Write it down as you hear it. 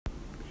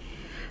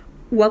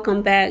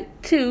Welcome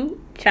back to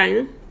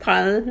China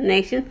Part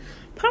Nation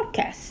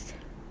podcast.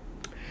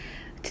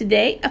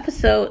 Today's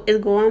episode is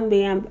going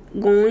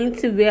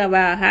to be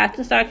about how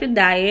to start your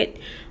diet.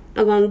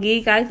 I'm going to give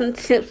you guys some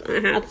tips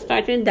on how to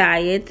start your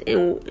diet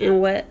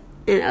and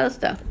other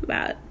stuff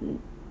about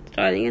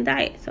starting a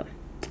diet. So,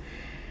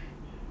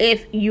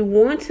 if you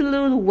want to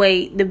lose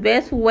weight, the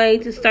best way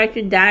to start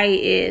your diet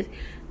is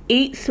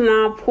eat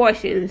small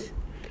portions.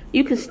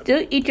 You can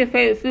still eat your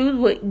favorite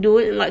food, but do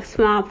it in like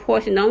small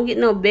portions. Don't get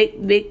no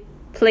big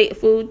plate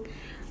food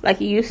like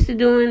you used to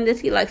doing.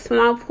 Just get like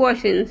small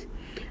portions,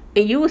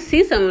 and you will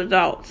see some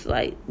results.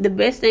 Like the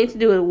best thing to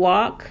do is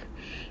walk.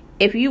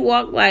 If you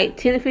walk like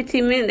 10 to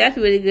 15 minutes, that's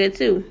really good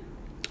too.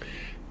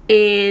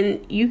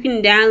 And you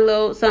can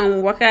download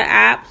some workout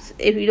apps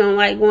if you don't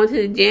like going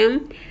to the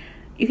gym.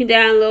 You can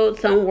download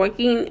some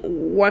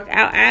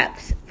workout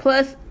apps.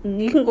 Plus,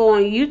 you can go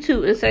on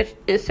YouTube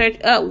and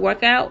search up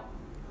workout.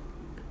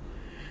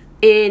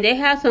 And they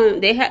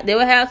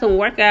will have some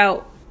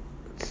workout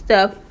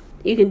stuff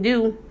you can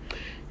do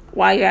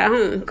while you're at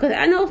home. Because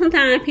I know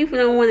sometimes people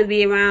don't want to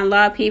be around a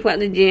lot of people at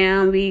the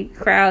gym, be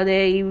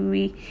crowded, you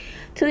be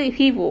too many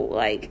people,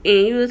 and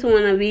you just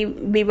want to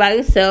be by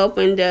yourself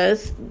and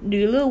just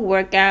do little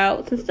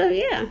workouts and stuff.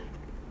 Yeah.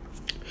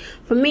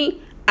 For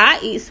me, I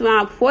eat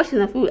small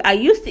portions of food. I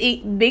used to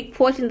eat big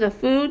portions of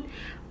food,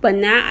 but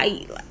now I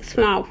eat like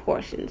small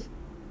portions.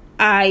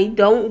 I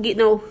don't get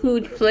no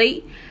huge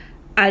plate.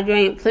 I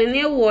drink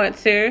plenty of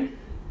water.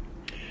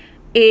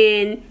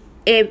 And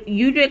if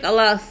you drink a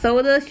lot of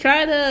sodas,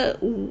 try not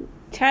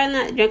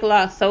to drink a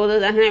lot of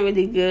sodas. That's not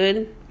really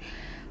good.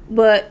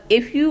 But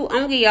if you,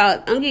 I'm gonna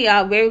give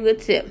y'all a very good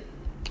tip.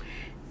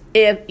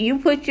 If you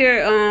put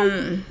your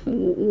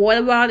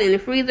water bottle in the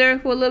freezer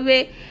for a little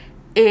bit,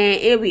 and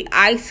it'll be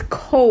ice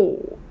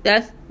cold.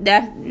 That's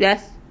the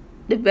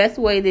best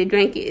way to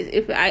drink it.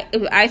 If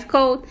it's ice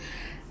cold,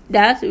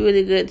 that's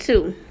really good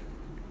too.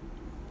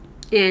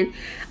 And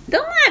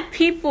don't let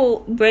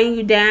people bring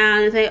you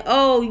down and say,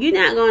 "Oh, you're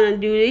not gonna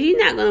do this. You're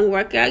not gonna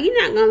work out.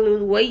 You're not gonna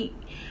lose weight."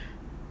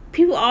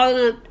 People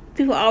always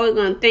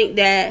gonna think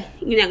that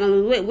you're not gonna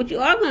lose weight, but you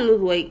are gonna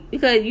lose weight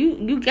because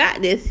you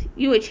got this.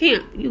 You a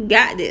champ. You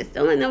got this.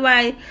 Don't let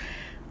nobody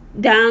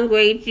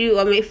downgrade you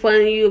or make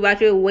fun of you about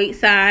your weight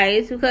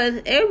size,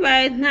 because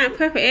everybody's not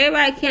perfect.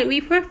 Everybody can't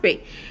be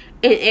perfect,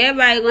 and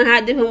everybody's gonna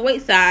have different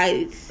weight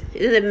sizes. It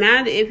doesn't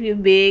matter if you're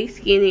big,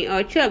 skinny,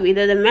 or chubby. It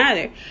doesn't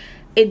matter.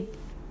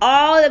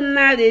 All that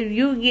matters is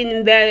you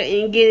getting better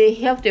and getting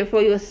healthier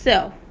for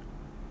yourself.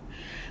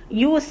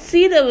 You will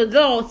see the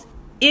results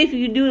if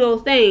you do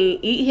those things.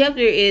 Eat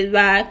healthier is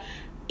by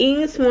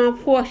eating small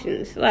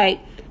portions. Like,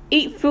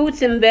 eat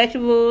fruits and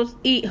vegetables.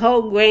 Eat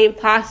whole grain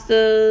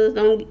pastas.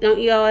 Don't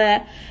eat all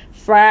that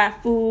fried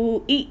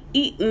food.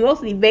 Eat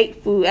mostly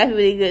baked food. That's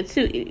really good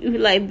too. If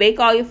you bake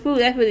all your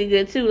food, that's really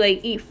good too. Like,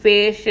 eat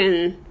fish,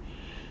 and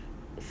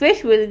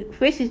fish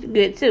is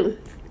good too.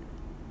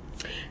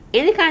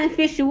 Any kind of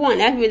fish you want,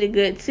 that's really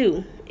good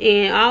too.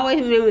 And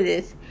always remember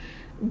this.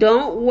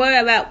 Don't worry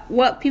about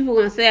what people are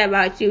going to say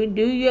about you.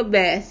 Do your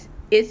best.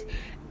 It's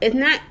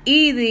not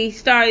easy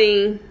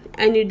starting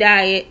a new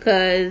diet,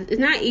 because it's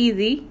not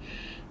easy.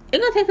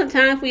 It's going to take some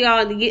time for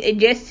y'all to get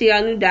adjusted to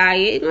your new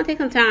diet. It's going to take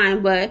some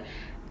time, but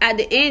at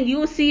the end, you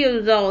will see your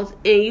results,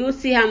 and you will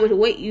see how much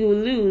weight you will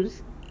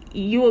lose.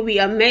 You will be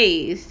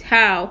amazed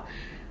how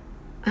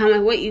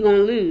much weight you're going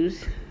to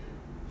lose.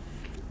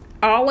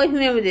 Always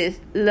remember this.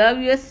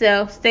 Love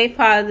yourself. Stay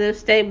positive.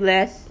 Stay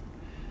blessed.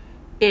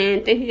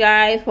 And thank you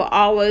guys for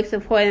always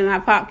supporting my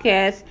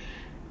podcast.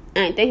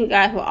 And thank you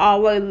guys for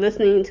always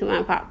listening to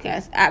my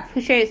podcast. I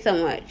appreciate it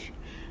so much.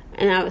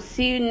 And I will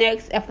see you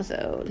next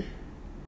episode.